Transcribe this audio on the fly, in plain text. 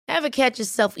Ever catch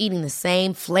yourself eating the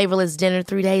same flavorless dinner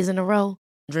 3 days in a row?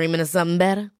 Dreaming of something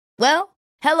better? Well,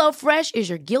 HelloFresh is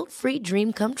your guilt-free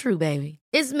dream come true, baby.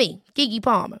 It's me, Keke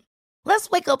Palmer. Let's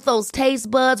wake up those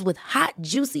taste buds with hot,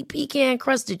 juicy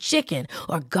pecan-crusted chicken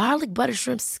or garlic butter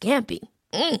shrimp scampi.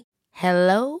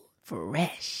 Hello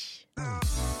Fresh.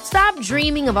 Stop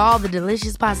dreaming of all the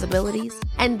delicious possibilities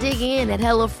and dig in at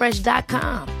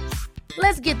HelloFresh.com.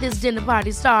 Let's get this dinner party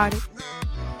started.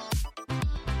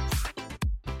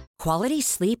 Quality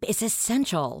sleep is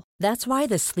essential. That's why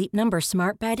the Sleep Number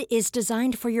Smart Bed is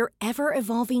designed for your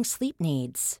ever-evolving sleep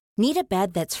needs. Need a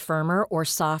bed that's firmer or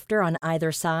softer on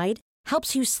either side?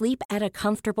 Helps you sleep at a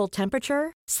comfortable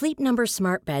temperature? Sleep Number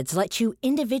Smart Beds let you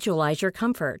individualize your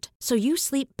comfort, so you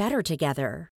sleep better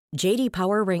together. J.D.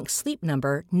 Power ranks Sleep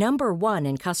Number number 1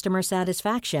 in customer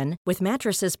satisfaction with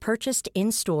mattresses purchased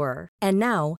in-store. And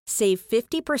now, save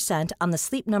 50% on the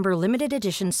Sleep Number Limited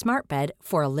Edition Smart Bed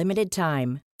for a limited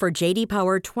time. For J.D.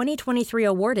 Power 2023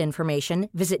 award information,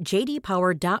 visit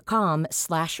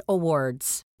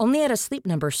jdpower.com/awards. Only at a Sleep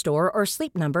Number store or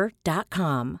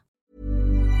sleepnumber.com.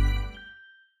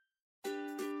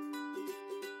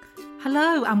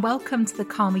 Hello and welcome to the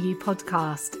Calmer You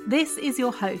podcast. This is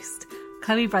your host,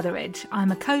 Chloe Brotheridge.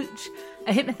 I'm a coach,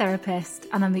 a hypnotherapist,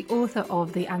 and I'm the author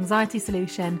of The Anxiety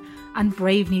Solution and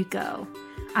Brave New Girl.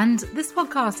 And this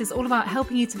podcast is all about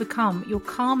helping you to become your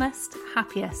calmest,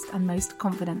 happiest, and most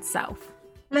confident self.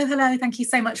 Hello. Thank you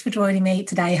so much for joining me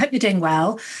today. Hope you're doing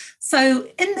well. So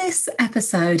in this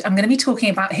episode, I'm going to be talking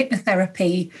about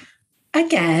hypnotherapy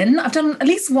again. I've done at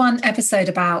least one episode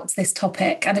about this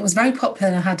topic, and it was very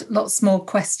popular. I had lots more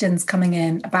questions coming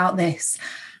in about this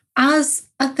as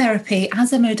a therapy,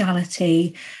 as a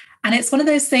modality. And it's one of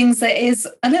those things that is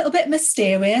a little bit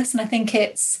mysterious. And I think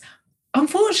it's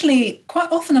unfortunately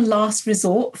quite often a last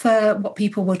resort for what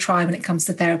people will try when it comes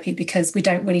to therapy, because we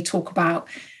don't really talk about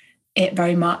it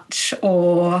very much,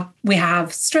 or we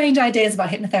have strange ideas about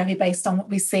hypnotherapy based on what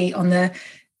we see on the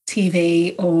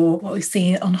TV or what we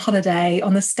see on holiday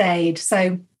on the stage.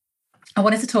 So I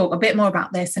wanted to talk a bit more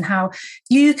about this and how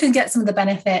you can get some of the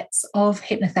benefits of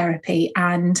hypnotherapy.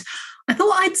 And I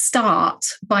thought I'd start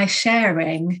by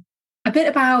sharing a bit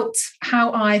about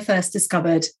how I first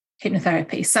discovered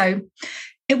hypnotherapy. So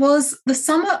it was the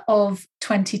summer of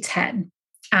 2010,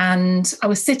 and I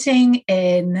was sitting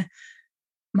in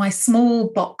my small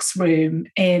box room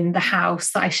in the house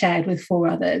that I shared with 4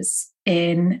 others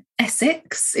in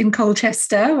Essex, in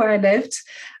Colchester, where I lived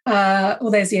all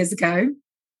those years ago.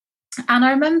 And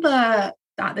I remember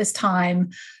at this time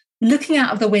looking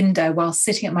out of the window while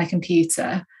sitting at my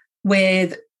computer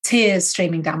with tears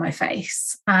streaming down my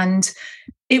face. And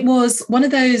it was one of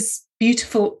those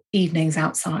beautiful evenings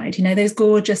outside, you know, those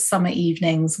gorgeous summer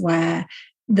evenings where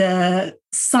the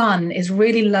sun is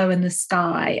really low in the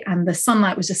sky and the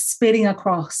sunlight was just spilling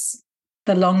across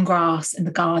the long grass in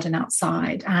the garden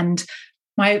outside. And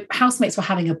my housemates were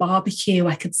having a barbecue.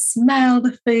 I could smell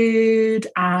the food,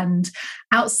 and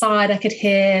outside I could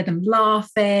hear them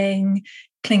laughing,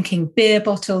 clinking beer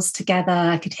bottles together.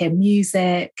 I could hear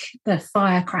music, the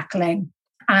fire crackling.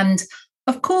 And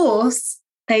of course,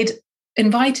 they'd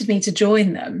invited me to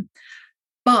join them.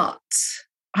 But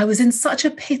I was in such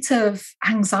a pit of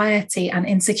anxiety and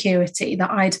insecurity that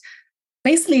I'd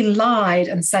basically lied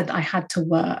and said that I had to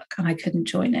work and I couldn't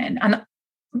join in. And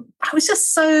I was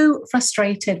just so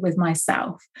frustrated with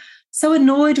myself, so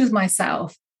annoyed with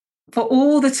myself for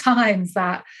all the times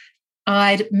that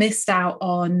I'd missed out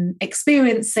on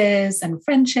experiences and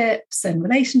friendships and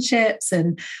relationships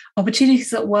and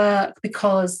opportunities at work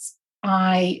because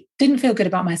I didn't feel good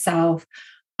about myself.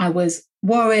 I was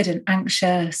worried and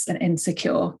anxious and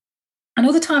insecure. And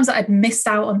all the times that I'd missed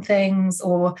out on things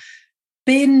or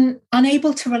been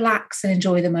unable to relax and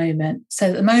enjoy the moment.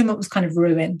 So the moment was kind of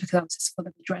ruined because I was just full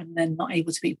of adrenaline, not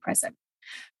able to be present.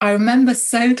 I remember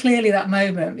so clearly that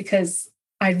moment because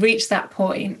I reached that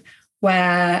point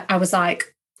where I was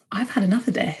like, I've had enough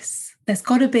of this. There's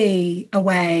got to be a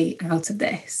way out of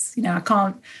this. You know, I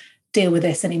can't deal with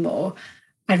this anymore.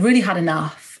 I'd really had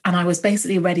enough, and I was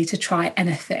basically ready to try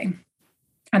anything.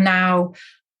 And now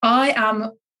I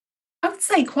am, I would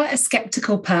say, quite a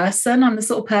skeptical person. I'm the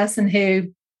sort of person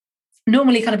who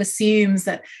normally kind of assumes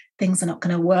that things are not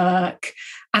going to work.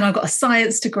 And I've got a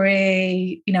science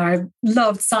degree. You know, I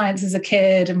loved science as a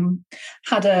kid and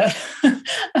had a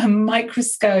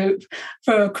microscope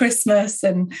for Christmas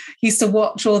and used to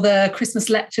watch all the Christmas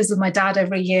lectures with my dad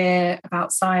every year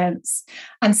about science.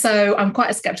 And so I'm quite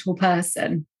a skeptical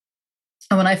person.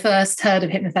 And when I first heard of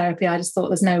hypnotherapy, I just thought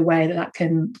there's no way that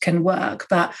can work.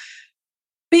 But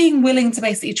being willing to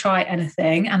basically try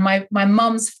anything. And my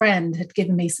mum's friend had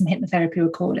given me some hypnotherapy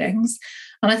recordings.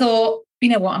 And I thought, you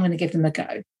know what, I'm going to give them a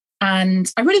go.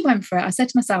 And I really went for it. I said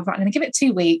to myself, right, I'm going to give it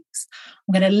 2 weeks.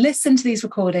 I'm going to listen to these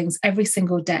recordings every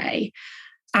single day.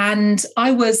 And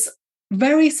I was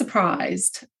very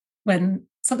surprised when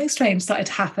something strange started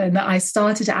to happen, that I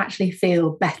started to actually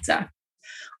feel better. I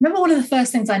remember one of the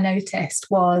first things I noticed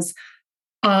was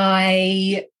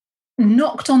I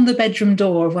knocked on the bedroom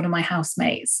door of one of my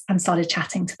housemates and started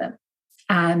chatting to them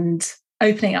and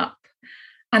opening up.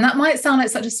 And that might sound like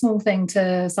such a small thing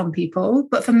to some people,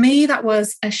 but for me, that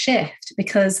was a shift,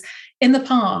 because in the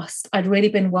past, I'd really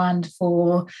been one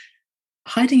for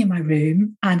hiding in my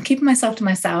room and keeping myself to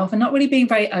myself and not really being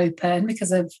very open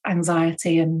because of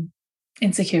anxiety and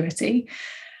insecurity.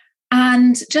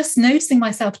 And just noticing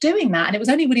myself doing that. And it was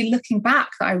only really looking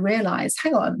back that I realized,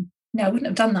 hang on, no, I wouldn't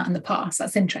have done that in the past.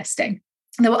 That's interesting.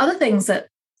 And there were other things that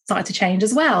started to change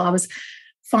as well. I was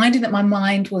finding that my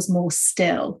mind was more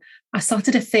still. I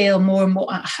started to feel more and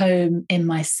more at home in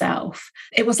myself.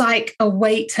 It was like a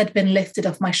weight had been lifted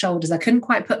off my shoulders. I couldn't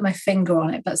quite put my finger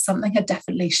on it, but something had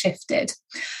definitely shifted.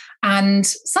 And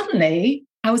suddenly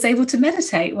I was able to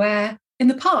meditate, where in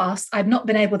the past I'd not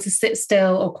been able to sit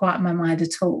still or quiet my mind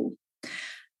at all.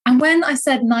 And when I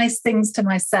said nice things to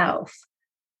myself,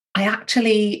 I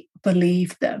actually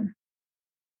believed them.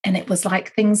 And it was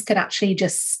like things could actually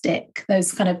just stick.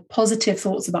 Those kind of positive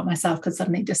thoughts about myself could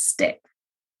suddenly just stick.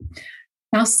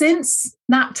 Now, since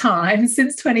that time,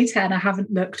 since 2010, I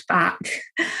haven't looked back.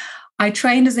 I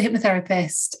trained as a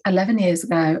hypnotherapist 11 years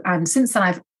ago. And since then,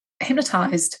 I've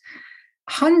hypnotized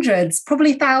hundreds,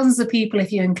 probably thousands of people,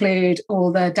 if you include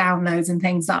all the downloads and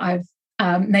things that I've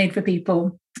made for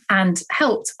people, and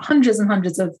helped hundreds and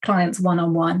hundreds of clients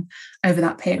one-on-one over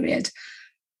that period.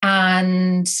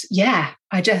 And yeah,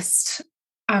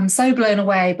 I'm so blown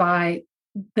away by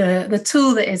the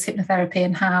tool that is hypnotherapy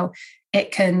and how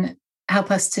it can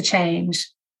help us to change.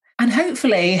 And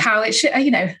hopefully how it should,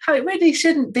 how it really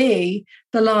shouldn't be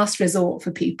the last resort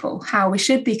for people, how we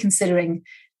should be considering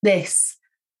this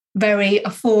very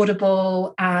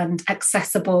affordable and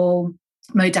accessible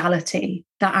modality,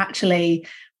 that actually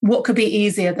what could be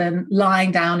easier than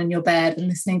lying down in your bed and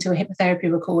listening to a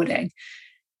hypnotherapy recording?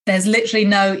 There's literally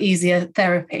no easier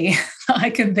therapy that I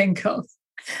can think of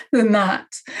than that,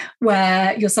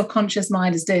 where your subconscious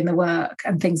mind is doing the work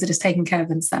and things are just taking care of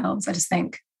themselves. I just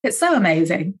think it's so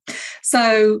amazing.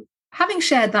 So having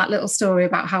shared that little story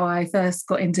about how I first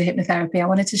got into hypnotherapy, I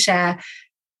wanted to share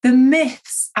the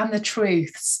myths and the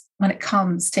truths when it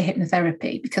comes to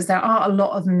hypnotherapy, because there are a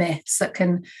lot of myths that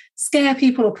can scare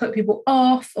people or put people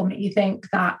off or make you think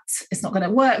that it's not going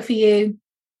to work for you.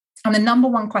 And the number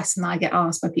one question that I get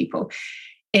asked by people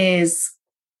is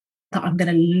that I'm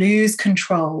going to lose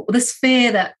control, or this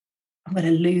fear that I'm going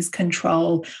to lose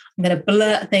control, I'm going to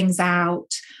blurt things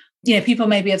out. People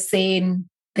maybe have seen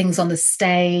things on the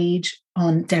stage,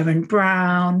 on Derren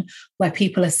Brown, where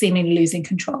people are seemingly losing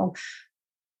control.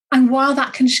 And while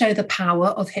that can show the power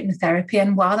of hypnotherapy,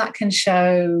 and while that can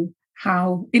show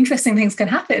how interesting things can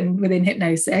happen within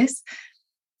hypnosis,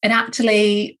 it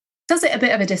actually does it a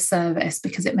bit of a disservice,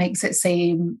 because it makes it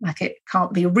seem like it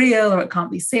can't be real, or it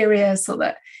can't be serious, or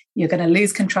that you're going to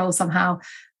lose control somehow.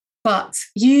 But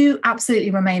you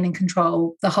absolutely remain in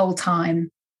control the whole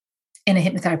time in a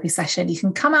hypnotherapy session. You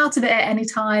can come out of it at any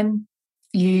time.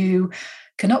 You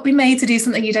cannot be made to do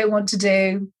something you don't want to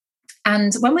do.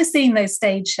 And when we're seeing those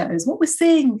stage shows, what we're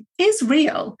seeing is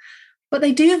real, but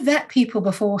they do vet people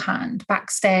beforehand,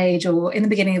 backstage or in the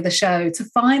beginning of the show, to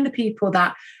find the people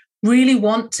that really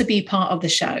want to be part of the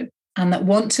show and that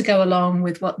want to go along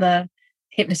with what the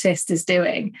hypnotist is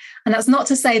doing. And that's not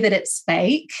to say that it's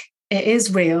fake. It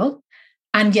is real.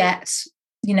 And yet,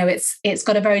 it's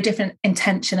got a very different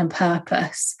intention and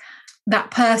purpose.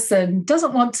 That person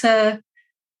doesn't want to,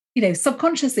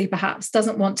 subconsciously perhaps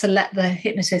doesn't want to let the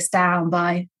hypnotist down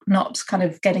by not kind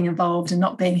of getting involved and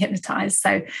not being hypnotized.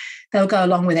 So they'll go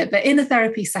along with it. But in a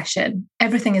therapy session,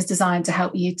 everything is designed to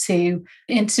help you to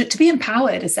be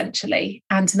empowered, essentially,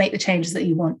 and to make the changes that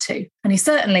you want to. And you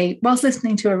certainly, whilst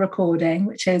listening to a recording,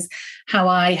 which is how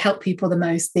I help people the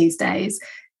most these days,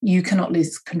 you cannot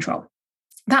lose control.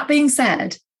 That being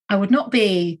said, I would not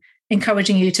be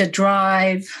encouraging you to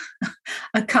drive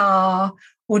a car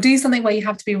or do something where you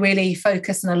have to be really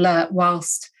focused and alert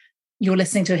whilst you're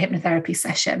listening to a hypnotherapy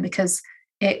session, because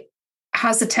it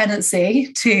has a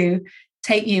tendency to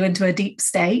take you into a deep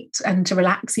state and to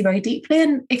relax you very deeply.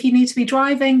 And if you need to be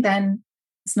driving, then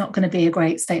it's not going to be a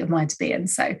great state of mind to be in.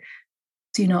 So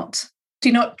do not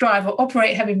drive or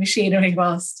operate heavy machinery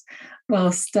whilst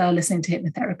listening to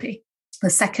hypnotherapy. The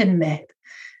second myth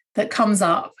that comes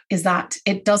up is that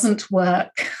it doesn't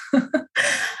work.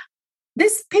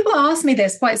 People ask me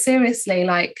this quite seriously,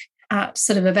 like at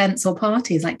sort of events or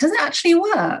parties, like, does it actually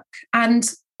work? And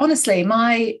honestly,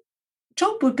 my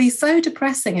job would be so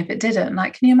depressing if it didn't.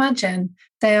 Like, can you imagine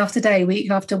day after day, week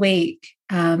after week,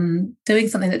 doing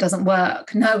something that doesn't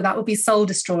work? No, that would be soul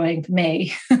destroying for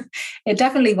me. It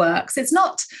definitely works. It's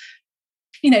not,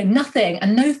 nothing,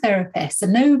 and no therapist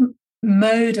and no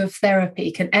mode of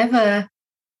therapy can ever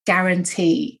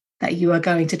guarantee that you are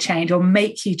going to change or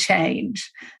make you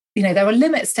change. There are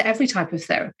limits to every type of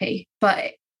therapy,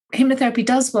 but hypnotherapy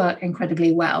does work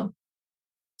incredibly well.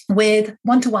 With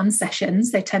one-to-one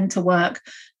sessions, they tend to work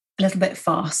a little bit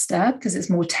faster because it's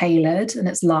more tailored and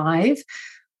it's live.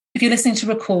 If you're listening to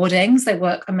recordings, they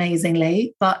work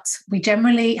amazingly, but we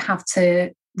generally have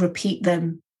to repeat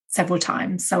them several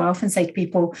times. So I often say to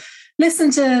people,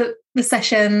 listen to the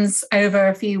sessions over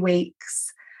a few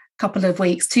weeks, couple of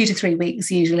weeks, 2 to 3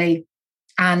 weeks usually,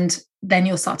 and then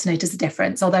you'll start to notice a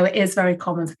difference, although it is very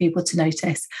common for people to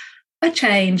notice a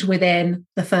change within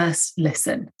the first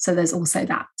listen. So there's also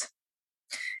that.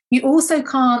 You also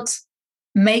can't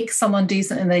make someone do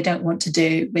something they don't want to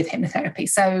do with hypnotherapy.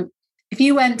 So if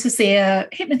you went to see a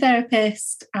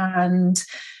hypnotherapist and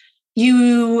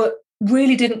you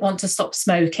really didn't want to stop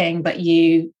smoking, but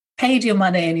you paid your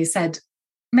money and you said,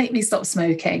 make me stop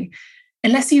smoking,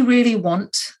 unless you really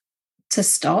want to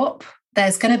stop,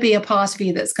 there's going to be a part of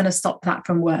you that's going to stop that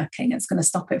from working. It's going to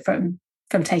stop it from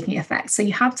taking effect. So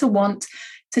you have to want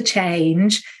to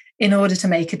change in order to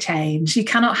make a change. You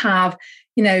cannot have,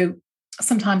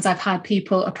 sometimes I've had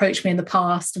people approach me in the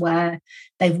past where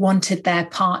they've wanted their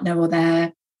partner or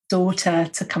their daughter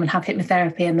to come and have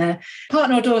hypnotherapy, and the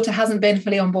partner or daughter hasn't been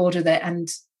fully on board with it. And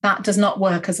that does not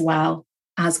work as well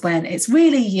as when it's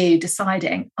really you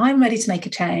deciding, I'm ready to make a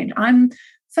change. I'm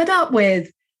fed up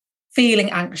with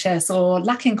feeling anxious or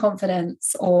lacking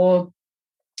confidence or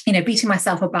beating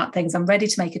myself about things. I'm ready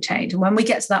to make a change. And when we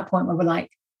get to that point where we're like,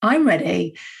 I'm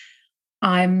ready,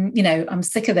 I'm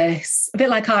sick of this, a bit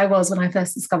like I was when I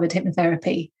first discovered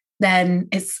hypnotherapy, then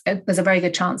there's a very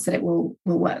good chance that it will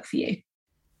work for you.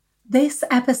 This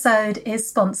episode is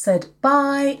sponsored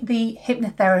by the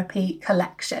Hypnotherapy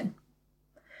Collection.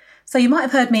 So you might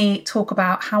have heard me talk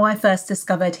about how I first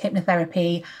discovered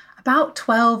hypnotherapy about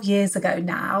 12 years ago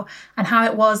now, and how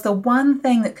it was the one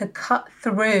thing that could cut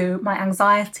through my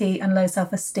anxiety and low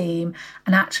self-esteem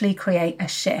and actually create a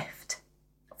shift.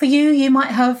 For you, you might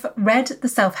have read the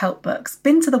self-help books,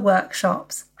 been to the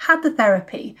workshops, had the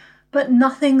therapy, but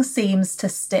nothing seems to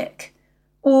stick.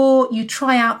 Or you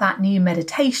try out that new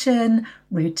meditation,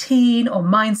 routine, or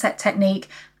mindset technique,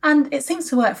 and it seems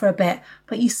to work for a bit,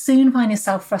 but you soon find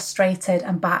yourself frustrated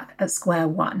and back at square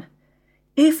one.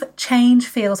 If change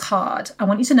feels hard, I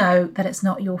want you to know that it's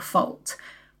not your fault.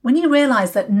 When you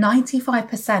realise that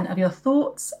 95% of your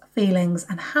thoughts, feelings,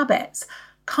 and habits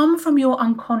come from your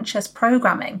unconscious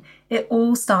programming, it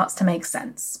all starts to make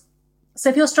sense. So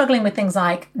if you're struggling with things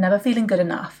like never feeling good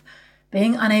enough,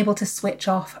 being unable to switch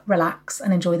off, relax,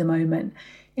 and enjoy the moment,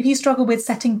 if you struggle with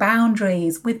setting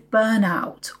boundaries, with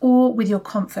burnout, or with your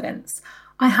confidence,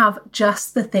 I have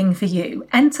just the thing for you.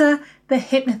 Enter the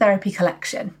Hypnotherapy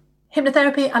Collection.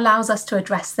 Hypnotherapy allows us to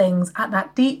address things at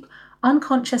that deep,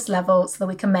 unconscious level so that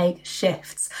we can make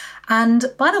shifts.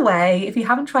 And by the way, if you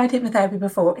haven't tried hypnotherapy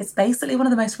before, it's basically one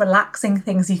of the most relaxing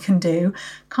things you can do,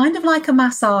 kind of like a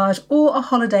massage or a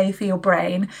holiday for your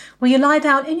brain, where you lie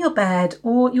down in your bed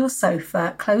or your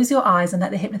sofa, close your eyes and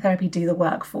let the hypnotherapy do the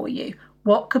work for you.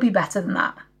 What could be better than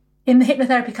that? In the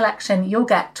Hypnotherapy Collection, you'll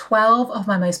get 12 of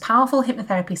my most powerful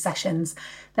hypnotherapy sessions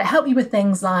that help you with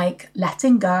things like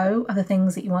letting go of the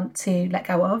things that you want to let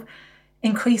go of,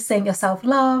 increasing your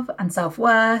self-love and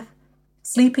self-worth,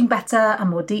 sleeping better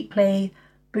and more deeply,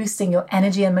 boosting your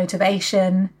energy and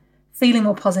motivation, feeling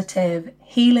more positive,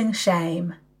 healing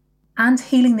shame, and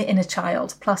healing the inner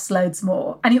child, plus loads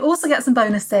more. And you also get some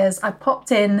bonuses. I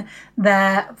popped in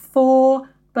there 4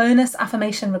 bonus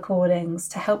affirmation recordings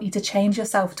to help you to change your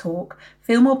self-talk,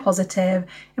 feel more positive,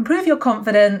 improve your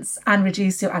confidence, and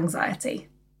reduce your anxiety.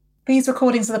 These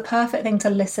recordings are the perfect thing to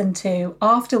listen to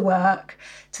after work,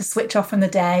 to switch off from the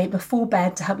day, before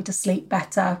bed to help you to sleep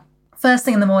better, first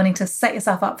thing in the morning to set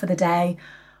yourself up for the day,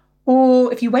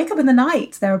 or if you wake up in the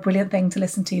night, they're a brilliant thing to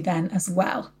listen to then as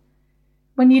well.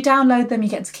 When you download them, you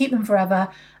get to keep them forever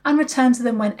and return to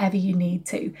them whenever you need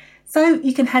to. So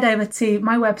you can head over to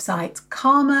my website,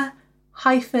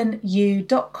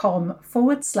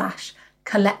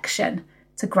 karma-u.com/collection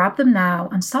to grab them now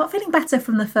and start feeling better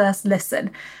from the first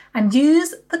listen, and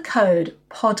use the code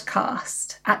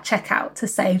podcast at checkout to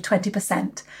save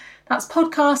 20%. That's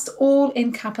podcast, all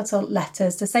in capital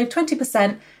letters. To save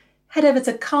 20%, head over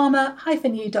to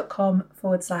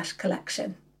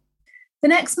karma-u.com/collection. The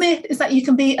next myth is that you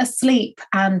can be asleep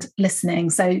and listening.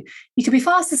 So you could be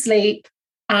fast asleep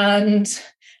and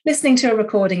listening to a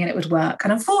recording and it would work.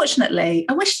 And unfortunately,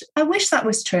 I wish that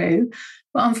was true,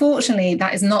 but unfortunately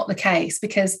that is not the case,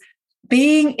 because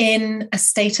being in a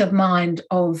state of mind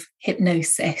of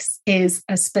hypnosis is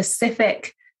a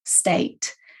specific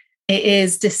state. It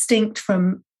is distinct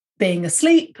from being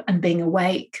asleep and being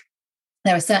awake.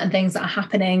 There are certain things that are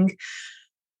happening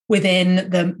within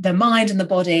the mind and the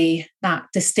body that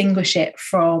distinguish it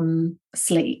from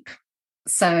sleep.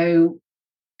 So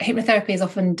hypnotherapy is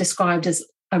often described as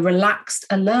a relaxed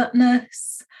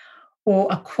alertness or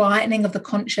a quietening of the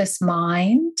conscious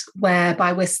mind,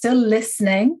 whereby we're still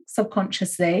listening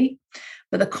subconsciously,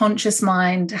 but the conscious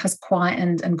mind has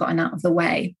quietened and gotten out of the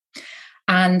way.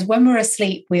 And when we're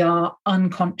asleep, we are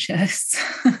unconscious.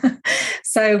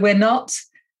 So we're not,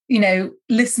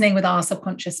 listening with our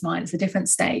subconscious mind. It's a different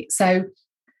state. So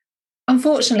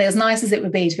unfortunately, as nice as it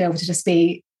would be to be able to just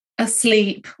be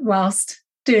asleep whilst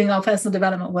doing our personal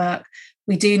development work,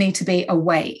 we do need to be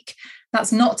awake.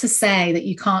 That's not to say that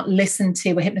you can't listen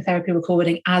to a hypnotherapy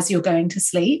recording as you're going to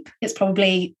sleep. It's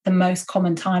probably the most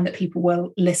common time that people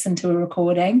will listen to a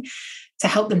recording to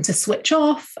help them to switch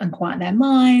off and quiet their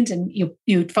mind. And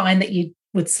you'd find that you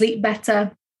would sleep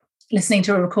better listening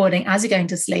to a recording as you're going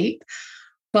to sleep.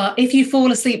 But if you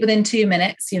fall asleep within 2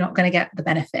 minutes, you're not going to get the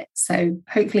benefits. So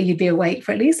hopefully you'd be awake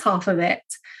for at least half of it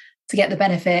to get the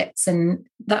benefits and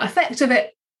the effect of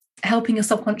it, helping your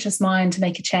subconscious mind to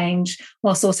make a change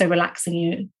whilst also relaxing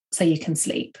you so you can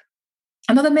sleep.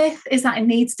 Another myth is that it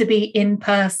needs to be in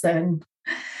person.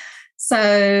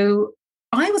 So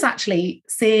I was actually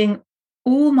seeing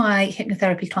all my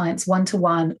hypnotherapy clients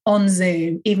one-to-one on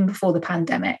Zoom, even before the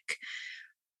pandemic,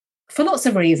 for lots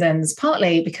of reasons,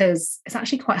 partly because it's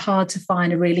actually quite hard to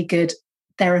find a really good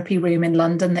therapy room in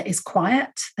London that is quiet.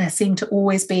 There seem to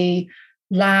always be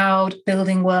loud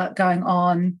building work going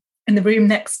on in the room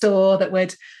next door that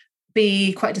would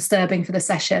be quite disturbing for the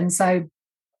session. So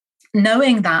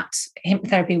knowing that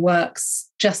hypnotherapy works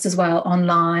just as well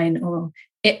online or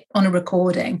on a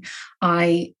recording,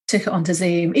 I took it onto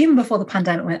Zoom, even before the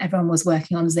pandemic when everyone was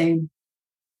working on Zoom.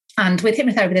 And with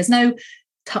hypnotherapy, there's no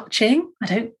touching. I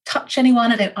don't touch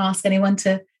anyone. I don't ask anyone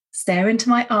to stare into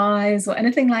my eyes or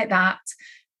anything like that.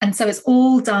 And so it's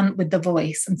all done with the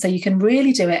voice. And so you can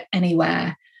really do it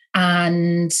anywhere.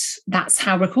 And that's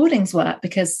how recordings work,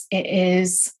 because it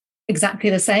is exactly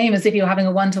the same as if you're having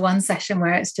a one-to-one session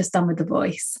where it's just done with the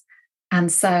voice.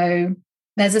 And so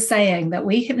there's a saying that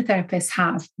we hypnotherapists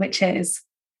have, which is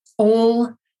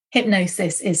all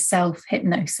hypnosis is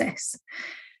self-hypnosis.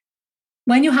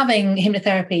 When you're having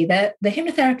hypnotherapy, the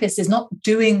hypnotherapist is not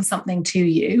doing something to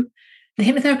you. The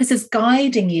hypnotherapist is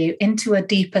guiding you into a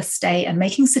deeper state and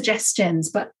making suggestions,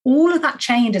 but all of that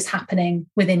change is happening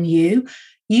within you.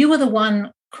 You are the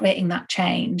one creating that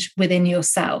change within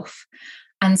yourself.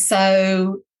 And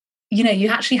so, you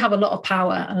actually have a lot of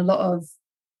power and a lot of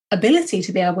ability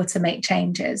to be able to make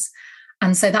changes.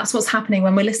 And so that's what's happening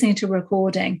when we're listening to a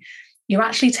recording. You're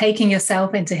actually taking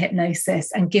yourself into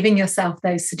hypnosis and giving yourself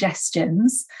those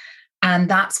suggestions. And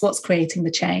that's what's creating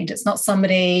the change. It's not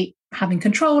somebody having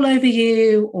control over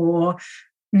you or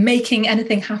making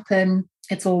anything happen.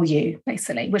 It's all you,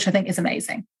 basically, which I think is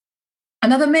amazing.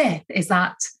 Another myth is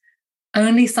that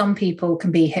only some people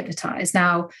can be hypnotized.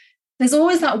 Now, there's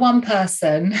always that one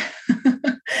person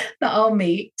that I'll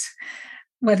meet,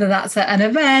 whether that's at an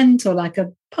event or like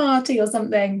a party or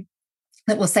something,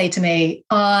 that will say to me,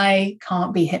 I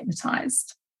can't be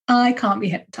hypnotized. I can't be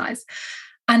hypnotized.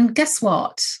 And guess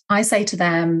what? I say to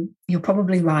them, you're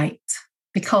probably right,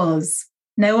 because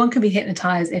no one can be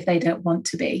hypnotized if they don't want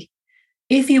to be.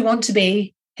 If you want to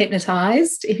be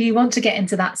hypnotized, if you want to get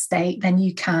into that state, then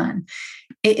you can.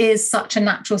 It is such a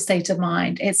natural state of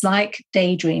mind. It's like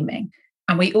daydreaming,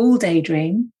 and we all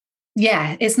daydream.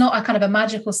 Yeah, it's not a kind of a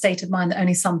magical state of mind that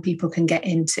only some people can get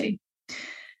into.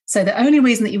 So the only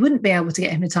reason that you wouldn't be able to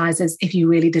get hypnotized is if you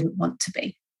really didn't want to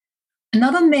be.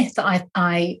 Another myth that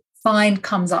I find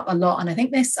comes up a lot, and I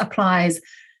think this applies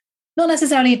not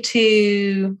necessarily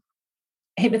to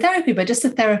hypnotherapy, but just to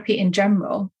therapy in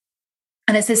general.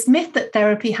 And it's this myth that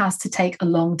therapy has to take a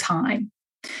long time.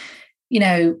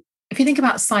 If you think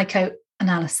about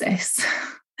psychoanalysis,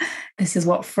 this is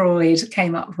what Freud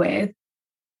came up with.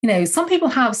 Some people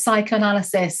have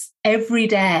psychoanalysis every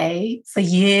day for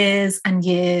years and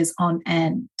years on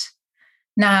end.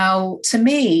 Now, to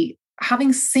me,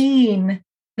 having seen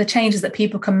the changes that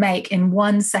people can make in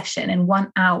one session, in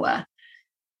 1 hour,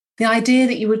 the idea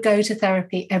that you would go to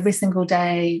therapy every single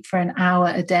day for an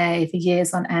hour a day for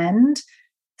years on end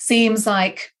seems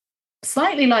like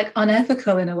slightly like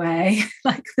unethical in a way,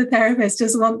 like the therapist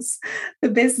just wants the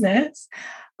business,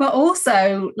 but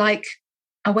also like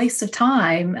a waste of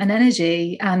time and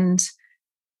energy. And,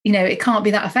 it can't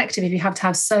be that effective if you have to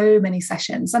have so many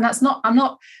sessions. And I'm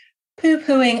not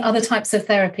poo-pooing other types of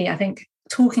therapy. I think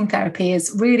talking therapy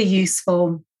is really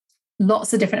useful.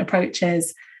 Lots of different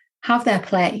approaches have their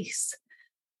place.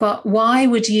 But why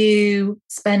would you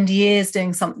spend years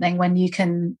doing something when you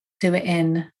can do it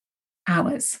in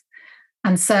hours?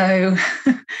 And so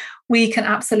we can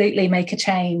absolutely make a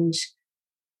change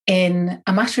in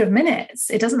a matter of minutes.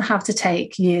 It doesn't have to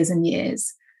take years and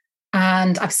years.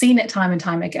 And I've seen it time and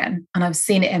time again. And I've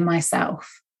seen it in myself,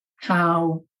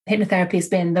 how hypnotherapy has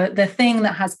been the thing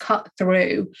that has cut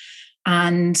through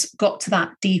and got to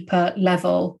that deeper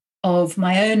level of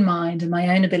my own mind and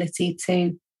my own ability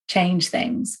to change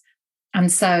things.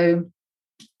 And so,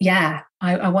 yeah,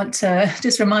 I want to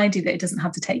just remind you that it doesn't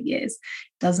have to take years.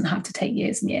 It doesn't have to take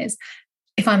years and years.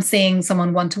 If I'm seeing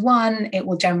someone one-to-one, it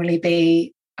will generally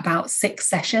be about 6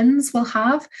 sessions we'll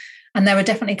have. And there are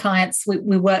definitely clients,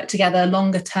 we work together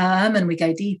longer term and we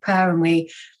go deeper and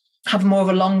we have more of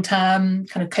a long-term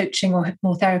kind of coaching or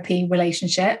more therapy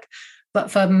relationship. But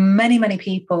for many, many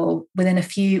people, within a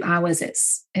few hours,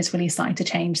 it's really starting to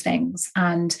change things.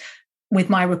 And with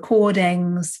my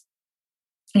recordings,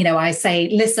 I say,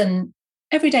 listen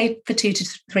every day for 2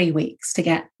 to 3 weeks to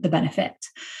get the benefit.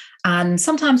 And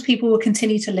sometimes people will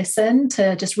continue to listen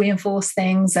to just reinforce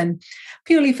things, and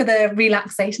purely for the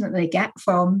relaxation that they get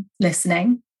from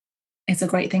listening. It's a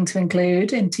great thing to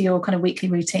include into your kind of weekly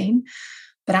routine.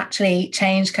 But actually,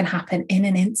 change can happen in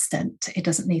an instant. It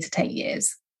doesn't need to take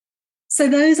years. So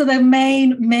those are the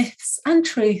main myths and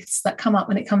truths that come up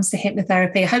when it comes to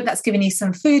hypnotherapy. I hope that's given you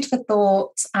some food for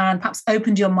thought and perhaps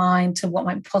opened your mind to what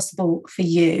might be possible for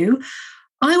you.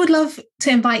 I would love to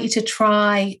invite you to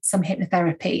try some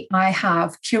hypnotherapy. I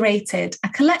have curated a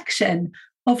collection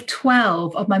of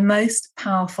 12 of my most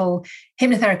powerful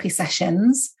hypnotherapy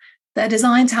sessions that are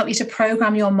designed to help you to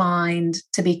program your mind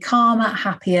to be calmer,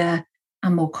 happier,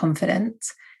 and more confident.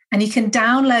 And you can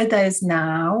download those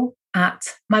now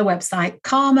at my website,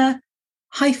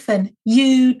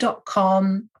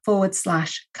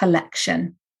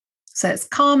 karma-u.com/collection. So it's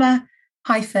karma-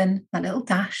 that little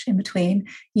dash in between,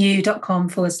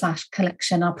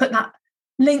 u.com/collection. I'll put that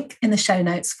link in the show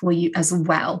notes for you as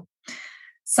well.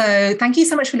 So thank you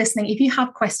so much for listening. If you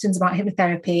have questions about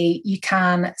hypnotherapy, you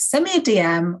can send me a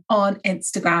DM on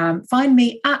Instagram. Find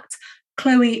me at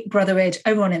Chloe Brotheridge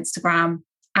over on Instagram.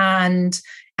 And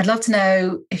I'd love to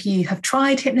know if you have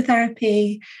tried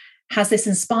hypnotherapy. Has this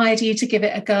inspired you to give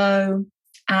it a go?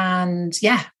 And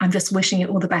yeah, I'm just wishing you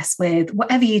all the best with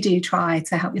whatever you do try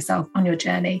to help yourself on your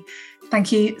journey.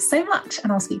 Thank you so much,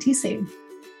 and I'll speak to you soon.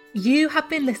 You have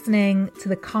been listening to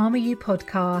the Karma You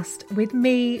podcast with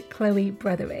me, Chloe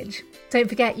Brotheridge. Don't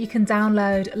forget you can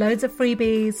download loads of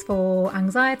freebies for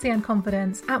anxiety and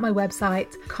confidence at my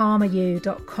website,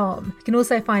 karmau.com. You can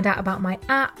also find out about my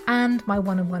app and my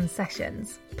one-on-one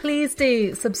sessions. Please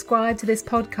do subscribe to this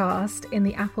podcast in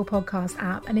the Apple Podcast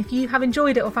app. And if you have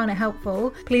enjoyed it or found it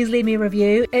helpful, please leave me a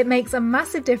review. It makes a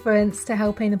massive difference to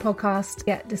helping the podcast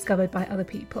get discovered by other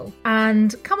people.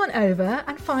 And come on over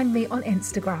and find me on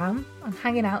Instagram. I'm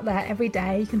hanging out there every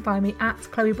day. You can find me at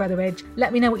Chloe Brotheridge.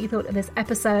 Let me know what you thought of this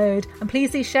episode. And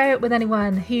please do share it with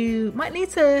anyone who might need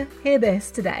to hear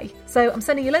this today. So I'm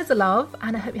sending you loads of love,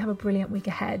 and I hope you have a brilliant week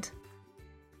ahead.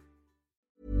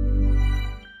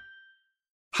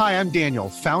 Hi, I'm Daniel,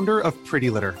 founder of Pretty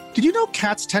Litter. Did you know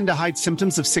cats tend to hide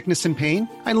symptoms of sickness and pain?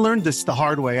 I learned this the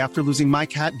hard way after losing my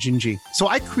cat, Gingy. So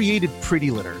I created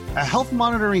Pretty Litter, a health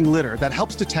monitoring litter that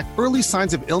helps detect early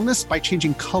signs of illness by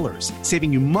changing colors,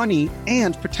 saving you money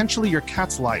and potentially your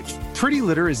cat's life. Pretty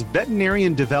Litter is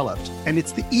veterinarian developed, and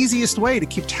it's the easiest way to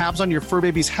keep tabs on your fur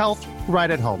baby's health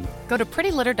right at home. Go to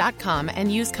prettylitter.com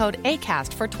and use code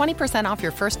ACAST for 20% off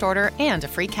your first order and a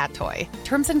free cat toy.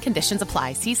 Terms and conditions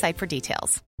apply. See site for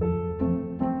details.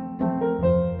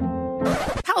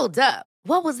 Hold up.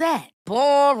 What was that?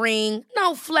 Boring.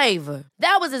 No flavor.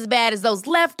 That was as bad as those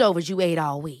leftovers you ate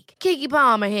all week. Keke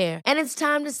Palmer here. And it's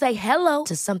time to say hello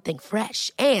to something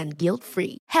fresh and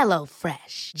guilt-free. Hello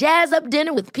Fresh. Jazz up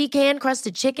dinner with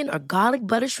pecan-crusted chicken or garlic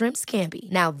butter shrimp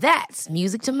scampi. Now that's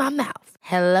music to my mouth.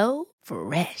 Hello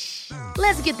Fresh.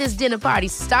 Let's get this dinner party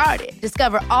started.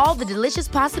 Discover all the delicious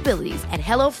possibilities at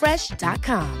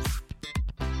hellofresh.com.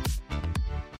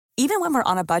 Even when we're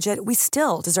on a budget, we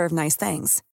still deserve nice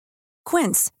things.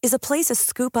 Quince is a place to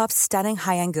scoop up stunning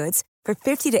high-end goods for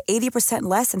 50 to 80%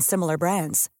 less than similar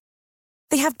brands.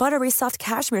 They have buttery soft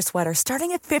cashmere sweaters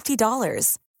starting at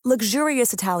 $50,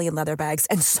 luxurious Italian leather bags,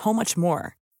 and so much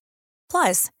more.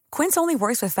 Plus, Quince only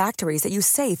works with factories that use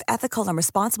safe, ethical, and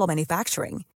responsible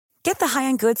manufacturing. Get the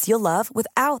high-end goods you'll love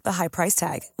without the high price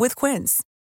tag with Quince.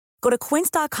 Go to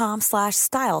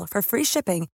quince.com/style for free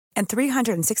shipping and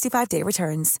 365-day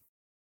returns.